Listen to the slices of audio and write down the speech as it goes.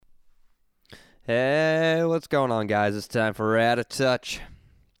Hey, what's going on, guys? It's time for Out of Touch.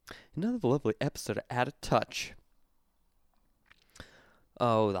 Another lovely episode of Out of Touch.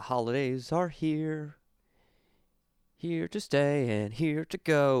 Oh, the holidays are here. Here to stay and here to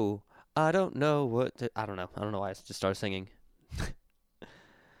go. I don't know what to... I don't know why I just started singing.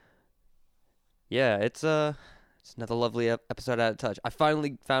 Yeah, it's another lovely episode of Out of Touch. I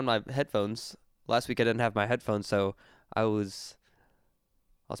finally found my headphones. Last week I didn't have my headphones, so I was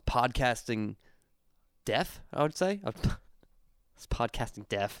podcasting deaf, I would say. I was podcasting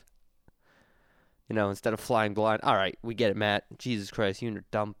deaf. You know, instead of flying blind. All right, we get it, Matt. Jesus Christ, you and your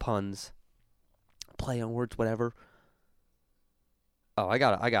dumb puns. Play on words, whatever. Oh, I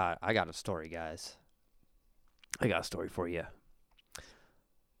got a story, guys. I got a story for you.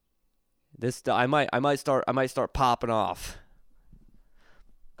 I might start popping off.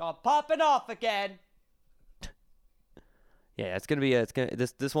 Got popping off again. Yeah,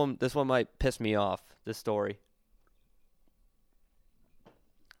 this one might piss me off, this story.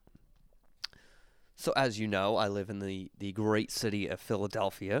 So as you know, I live in the great city of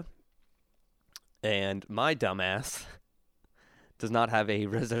Philadelphia, and my dumbass does not have a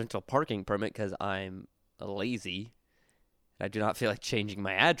residential parking permit because I'm lazy. I do not feel like changing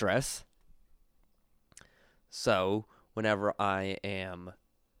my address. So whenever I am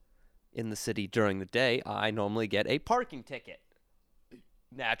in the city during the day, I normally get a parking ticket.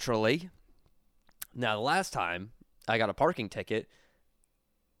 Naturally. Now, the last time I got a parking ticket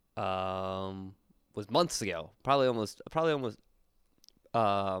was months ago. Probably almost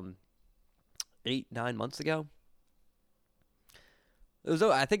 8-9 months ago.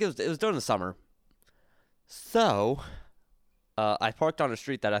 I think it was during the summer. So, I parked on a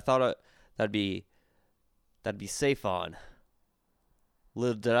street that I thought that'd be safe on.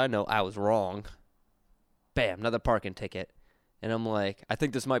 Little did I know I was wrong. Bam, another parking ticket. And I'm like, I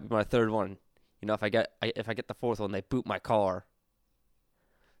think this might be my third one. You know, if I get the fourth one, they boot my car.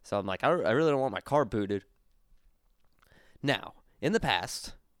 So I'm like, I really don't want my car booted. Now, in the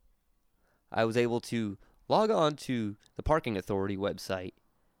past, I was able to log on to the parking authority website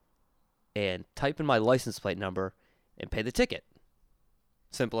and type in my license plate number and pay the ticket.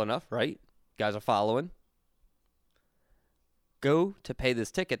 Simple enough, right? You guys are following? Go to pay this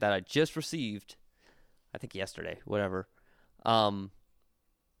ticket that I just received, I think yesterday, whatever. And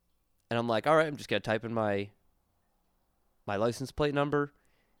I'm like, all right, I'm just going to type in my license plate number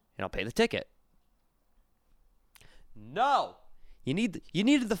and I'll pay the ticket. No! You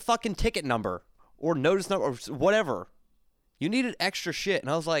needed the fucking ticket number or notice number or whatever. You needed extra shit. And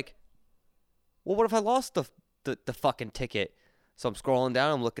I was like, well, what if I lost the fucking ticket? So I'm scrolling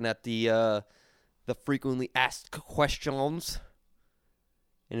down, I'm looking at the frequently asked questions.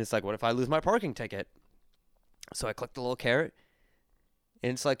 And it's like, what if I lose my parking ticket? So I click the little carrot.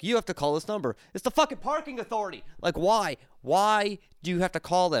 And it's like, you have to call this number. It's the fucking parking authority. Like, why? Why do you have to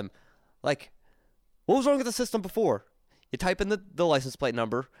call them? Like, what was wrong with the system before? You type in the license plate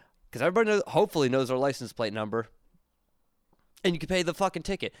number. Because everybody hopefully knows their license plate number. And you can pay the fucking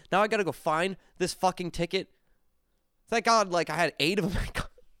ticket. Now I got to go find this fucking ticket. Thank God, like, I had 8 of them.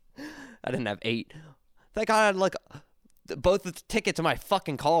 I didn't have 8. Thank God I had, like... both the tickets in my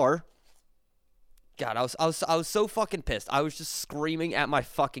fucking car. God, I was so fucking pissed. I was just screaming at my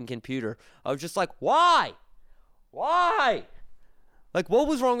fucking computer. I was just like, why? Why? Like, what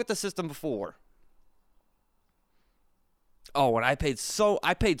was wrong with the system before? Oh, and I paid so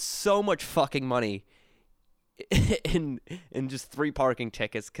much fucking money in just 3 parking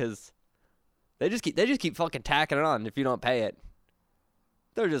tickets because they just keep fucking tacking it on if you don't pay it.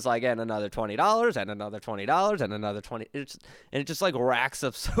 They're just like, and another $20, and another $20, and another $20. And it just like racks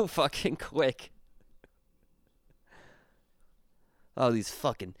up so fucking quick. Oh, these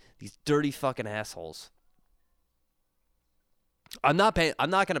dirty fucking assholes. I'm not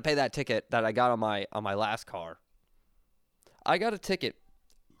gonna pay that ticket that I got on my last car. I got a ticket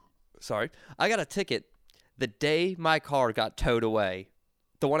the day my car got towed away.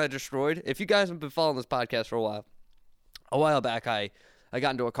 The one I destroyed. If you guys have been following this podcast for a while back, I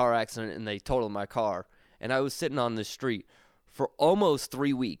got into a car accident and they totaled my car. And I was sitting on the street for almost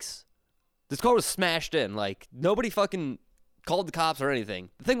 3 weeks. This car was smashed in. Like, nobody fucking called the cops or anything.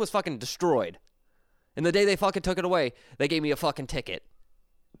 The thing was fucking destroyed. And the day they fucking took it away, they gave me a fucking ticket.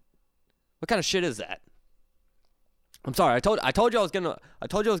 What kind of shit is that? I'm sorry. I told you I was gonna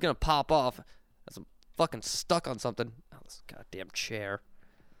pop off. I'm fucking stuck on something. Oh, this goddamn chair.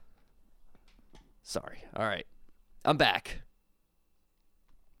 Sorry. All right. I'm back.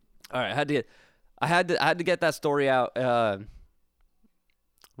 All right, I had to get that story out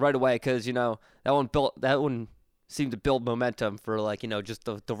right away because that one seem to build momentum for, like, just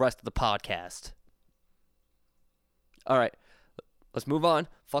the rest of the podcast. All right, let's move on.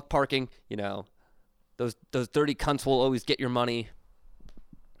 Fuck parking. Those dirty cunts will always get your money,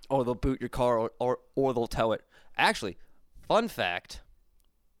 or they'll boot your car, or they'll tow it. Actually, fun fact,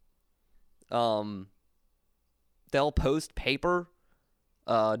 they'll post paper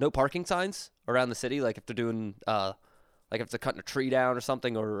no parking signs around the city, like if they're doing like if they're cutting a tree down or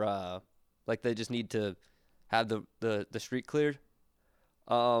something, or like they just need to have the street cleared.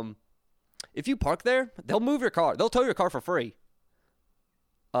 If you park there, they'll move your car. They'll tow your car for free.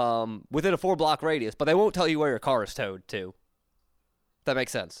 Within a 4-block radius, but they won't tell you where your car is towed to. If that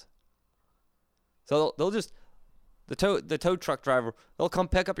makes sense. So they'll just the tow truck driver, they'll come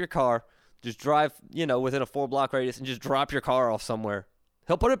pick up your car, just drive, within a 4-block radius, and just drop your car off somewhere.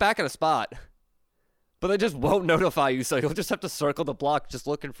 He'll put it back in a spot, but they just won't notify you, so you'll just have to circle the block just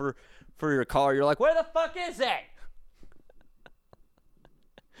looking for your car. You're like, where the fuck is it?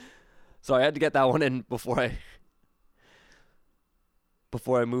 So I had to get that one in before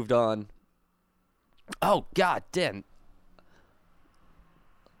I moved on. Oh, god damn.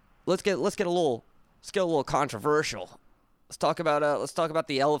 Let's get a little controversial. Let's talk about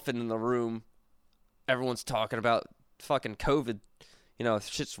the elephant in the room. Everyone's talking about fucking COVID.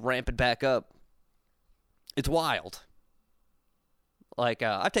 Shit's ramping back up. It's wild. Like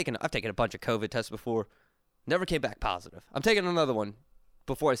I've taken a bunch of COVID tests before. Never came back positive. I'm taking another one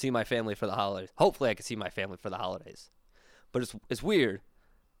before I see my family for the holidays. Hopefully I can see my family for the holidays. But it's weird,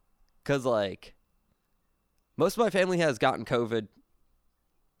 because, like, most of my family has gotten COVID,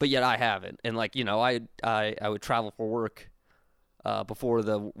 but yet I haven't. And, like, I would travel for work before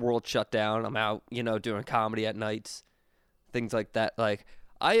the world shut down. I'm out, doing comedy at nights, things like that. Like,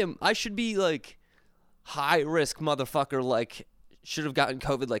 I should be, like, high-risk motherfucker, like, should have gotten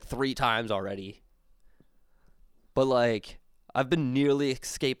COVID, like, 3 times already. But, like, I've been nearly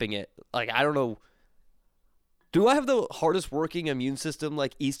escaping it. Like, I don't know. Do I have the hardest working immune system,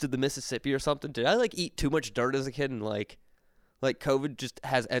 like, east of the Mississippi or something? Did I, like, eat too much dirt as a kid and, like COVID just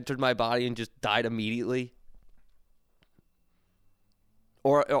has entered my body and just died immediately?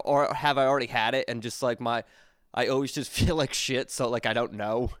 Or have I already had it and just, like, I always just feel like shit, so, like, I don't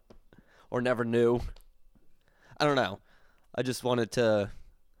know or never knew? I don't know. I just wanted to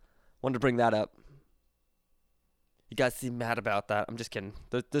bring that up. You guys seem mad about that. I'm just kidding.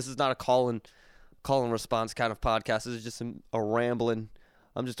 This is not a call and response kind of podcast. This is just a rambling.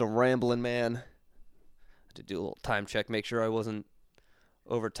 I'm just a rambling man. I had to do a little time check, make sure I wasn't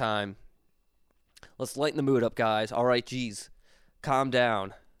over time. Let's lighten the mood up, guys. All right, geez, calm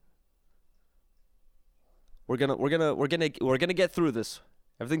down. We're gonna get through this.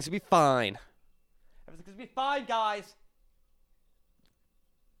 Everything's gonna be fine. Everything's gonna be fine, guys.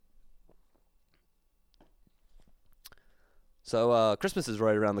 So Christmas is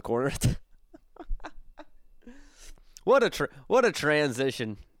right around the corner. What a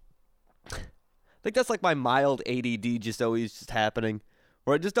transition. I think that's like my mild ADD just always just happening,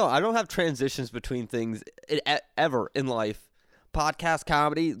 where I don't have transitions between things ever in life. Podcast,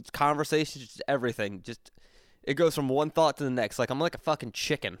 comedy, conversations, just everything. Just it goes from one thought to the next. Like I'm like a fucking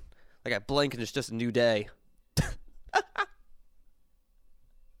chicken. Like I blink and it's just a new day.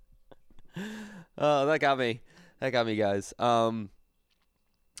 Oh, that got me. That got me, guys.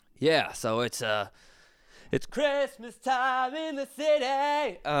 Yeah, so it's Christmas time in the city.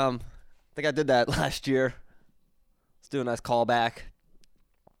 I think I did that last year. Let's do a nice callback.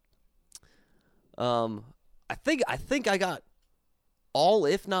 I think I got all,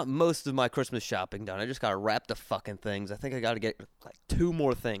 if not most, of my Christmas shopping done. I just gotta wrap the fucking things. I think I gotta get like 2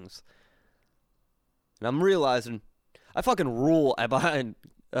 more things. And I'm realizing I fucking rule at buying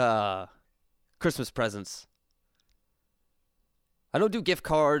Christmas presents. I don't do gift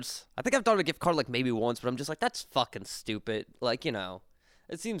cards. I think I've done a gift card like maybe once, but I'm just like, that's fucking stupid. Like, it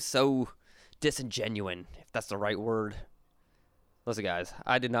seems so disingenuine, if that's the right word. Listen, guys,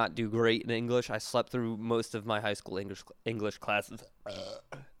 I did not do great in English. I slept through most of my high school English classes.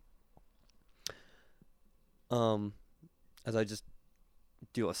 As I just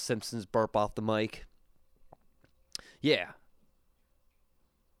do a Simpsons burp off the mic. Yeah.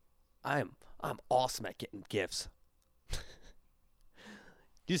 I'm awesome at getting gifts.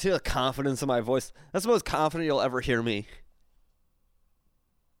 You just hear the confidence in my voice. That's the most confident you'll ever hear me.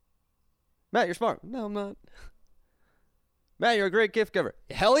 Matt, you're smart. No, I'm not. Matt, you're a great gift giver.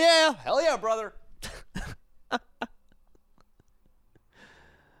 Hell yeah. Hell yeah, brother.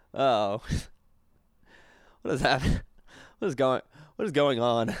 Oh. What is happening? What is going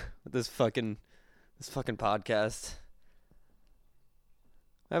on with this fucking podcast?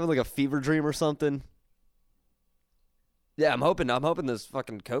 I'm having like a fever dream or something. Yeah, I'm hoping this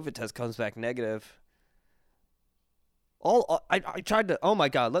fucking COVID test comes back negative. I tried to. Oh my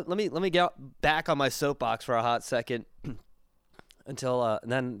god, let me get back on my soapbox for a hot second until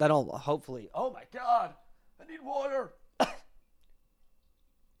then I'll hopefully. Oh my god, I need water.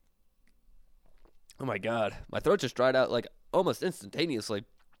 Oh my god, my throat just dried out like almost instantaneously.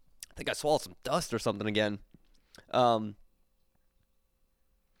 I think I swallowed some dust or something again.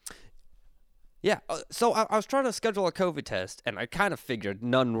 Yeah, so I was trying to schedule a COVID test, and I kind of figured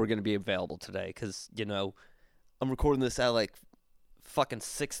none were going to be available today because, I'm recording this at like fucking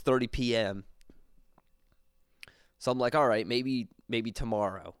 6:30 p.m. So I'm like, all right, maybe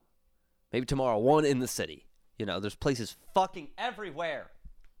tomorrow. Maybe tomorrow, one in the city. There's places fucking everywhere.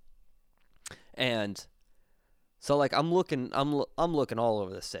 And so like I'm looking all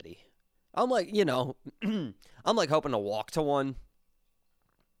over the city. I'm like, I'm like hoping to walk to one.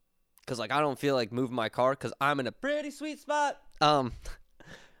 Cause like I don't feel like moving my car because I'm in a pretty sweet spot.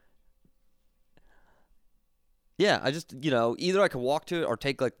 Yeah, I just either I could walk to it or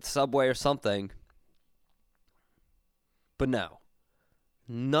take like the subway or something. But no,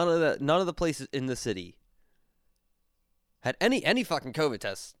 none of the places in the city had any fucking COVID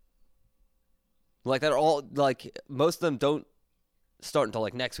tests. Like they're all like most of them don't start until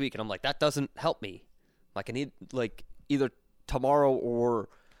like next week, and I'm like that doesn't help me. Like I need like either tomorrow or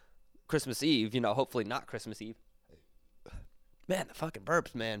Christmas Eve, hopefully not Christmas Eve. Man, the fucking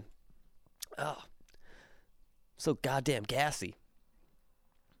burps, man. Oh, so goddamn gassy.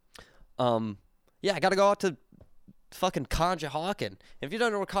 Yeah, I gotta go out to fucking Conshohocken. If you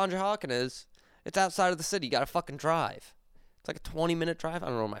don't know where Conshohocken is, it's outside of the city. You gotta fucking drive. It's like a 20-minute drive. I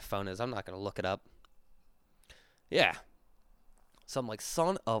don't know where my phone is. I'm not gonna look it up. Yeah. So I'm like,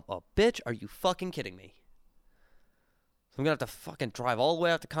 son of a bitch, are you fucking kidding me? So I'm going to have to fucking drive all the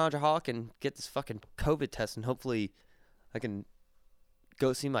way out to Conshohocken and get this fucking COVID test, and hopefully I can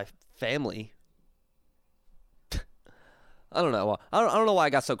go see my family. I don't know. I don't know why I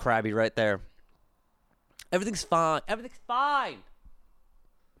got so crabby right there. Everything's fine. Everything's fine.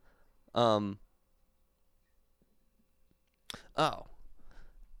 Oh.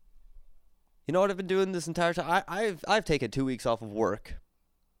 You know what I've been doing this entire time? I've taken 2 weeks off of work.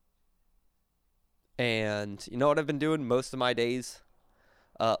 And you know what I've been doing most of my days?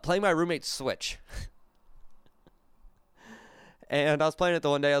 Playing my roommate's Switch. And I was playing it the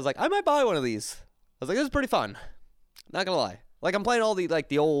one day. I was like, I might buy one of these. I was like, this is pretty fun. Not gonna lie. Like I'm playing all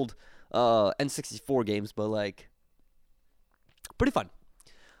the old N64 games, but like pretty fun.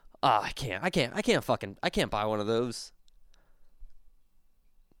 I can't buy one of those.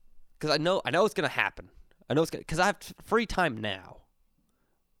 Cause I know it's gonna happen. I know it's gonna, cause I have free time now.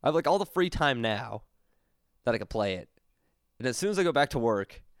 I have like all the free time now that I could play it. And as soon as I go back to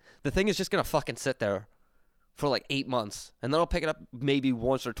work, the thing is just going to fucking sit there for like 8 months. And then I'll pick it up maybe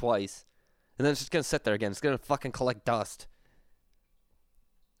once or twice. And then it's just going to sit there again. It's going to fucking collect dust.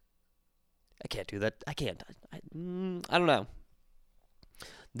 I can't do that. I can't. I don't know.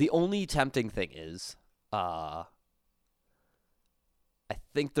 The only tempting thing is, I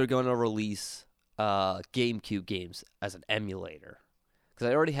think they're going to release GameCube games as an emulator.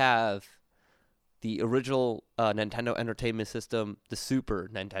 Because I already have the original Nintendo Entertainment System, the Super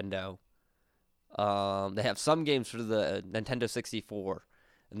Nintendo. They have some games for the Nintendo 64.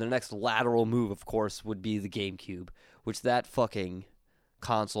 And the next lateral move, of course, would be the GameCube. Which that fucking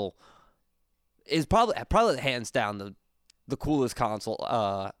console is probably hands down the coolest console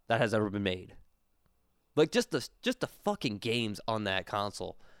that has ever been made. Like, just the fucking games on that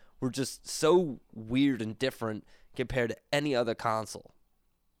console were just so weird and different compared to any other console.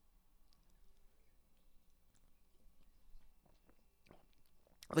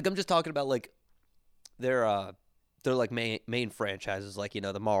 Like, I'm just talking about, like, their like, main franchises, like,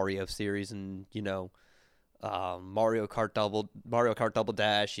 the Mario series and, Mario Kart Double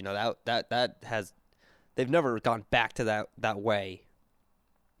Dash, that has, they've never gone back to that way.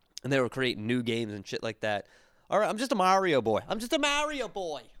 And they were creating new games and shit like that. All right, I'm just a Mario boy.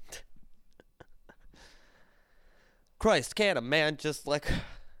 Christ, can't a man just like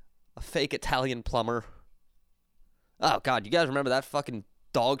a fake Italian plumber? Oh, God, you guys remember that fucking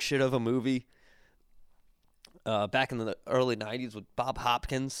dog shit of a movie back in the early 90s with Bob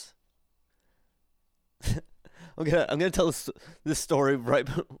Hopkins? I'm gonna tell this story right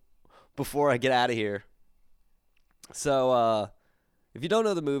before I get out of here. So, if you don't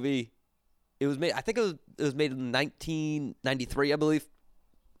know the movie, it was made. I think it was made in 1993, I believe.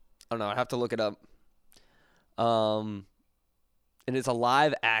 I don't know. I have to look it up. And it's a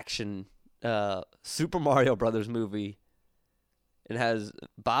live action Super Mario Brothers movie. It has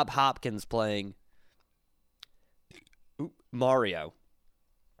Bob Hopkins playing. Mario.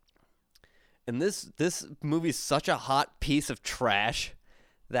 And this movie is such a hot piece of trash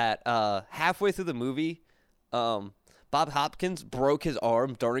that halfway through the movie, Bob Hopkins broke his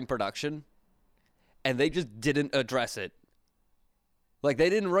arm during production, and they just didn't address it. Like, they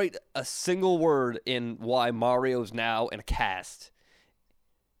didn't write a single word in why Mario's now in a cast.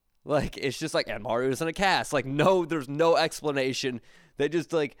 Like, it's just like, and Mario's in a cast. Like, no, there's no explanation. They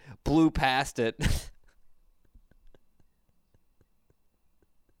just, like, blew past it.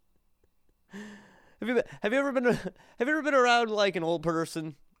 Have you ever been around, like, an old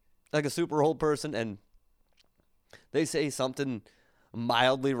person, like a super old person, and they say something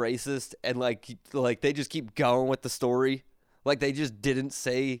mildly racist, and like they just keep going with the story? Like, they just didn't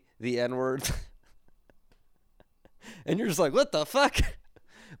say the N-word. And you're just like, what the fuck?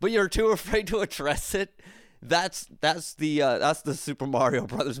 But you're too afraid to address it. That's the Super Mario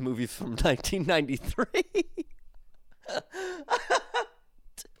Brothers movie from 1993.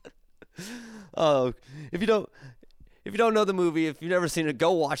 Oh, if you don't know the movie, if you've never seen it,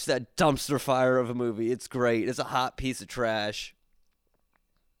 go watch that dumpster fire of a movie. It's great. It's a hot piece of trash.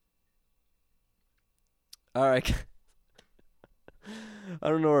 All right. I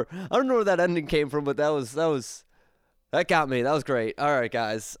don't know where that ending came from, but that got me. That was great. All right,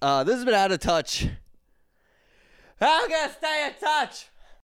 guys. This has been Out of Touch. How can I stay in touch?